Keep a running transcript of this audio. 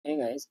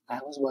guys, I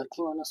was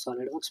working on a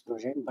SolidWorks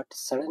project, but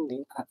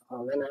suddenly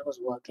when I was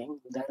working,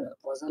 there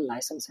was a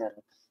license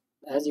error.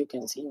 As you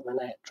can see, when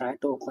I try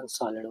to open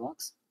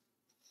SolidWorks,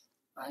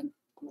 I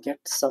get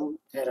some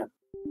error.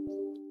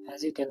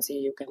 As you can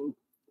see,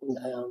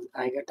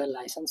 I get a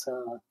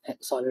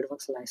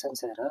SolidWorks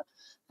license error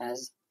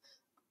as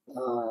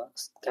uh,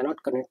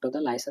 cannot connect to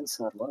the license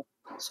server.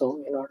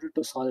 So in order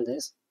to solve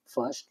this,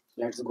 first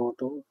let's go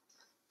to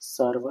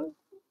server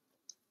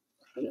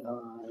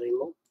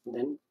remove.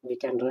 Then we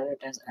can run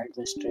it as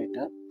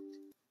administrator.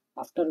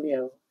 After we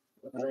have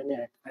run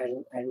it as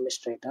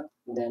administrator,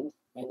 then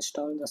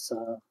install the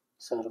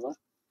server.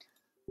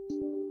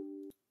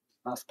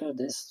 After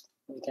this,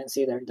 we can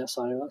see that the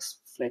SolidWorks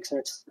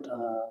FlexNet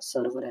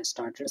server has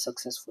started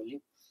successfully.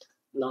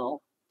 Now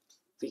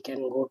we can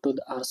go to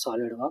our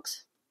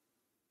SolidWorks.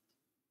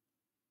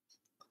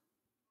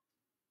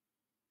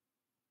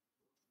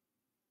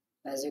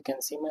 As you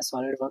can see, my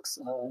SolidWorks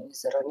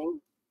is running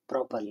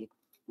properly,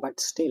 but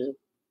still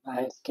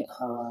I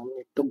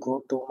need to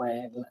go to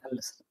my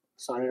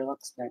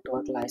SolidWorks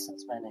Network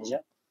License Manager.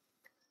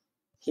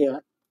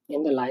 Here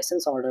in the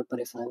license order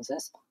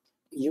preferences,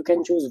 you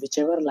can choose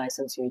whichever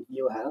license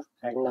you have,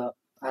 and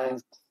I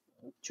have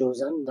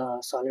chosen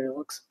the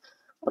SolidWorks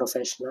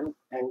Professional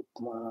and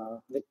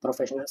with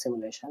Professional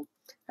Simulation,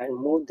 and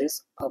move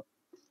this up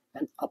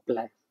and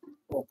apply.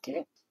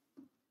 Okay,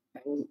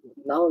 and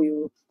now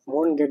you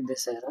won't get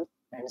this error.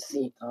 And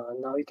see,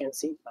 now you can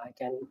see I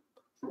can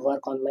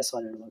work on my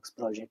SolidWorks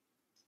project.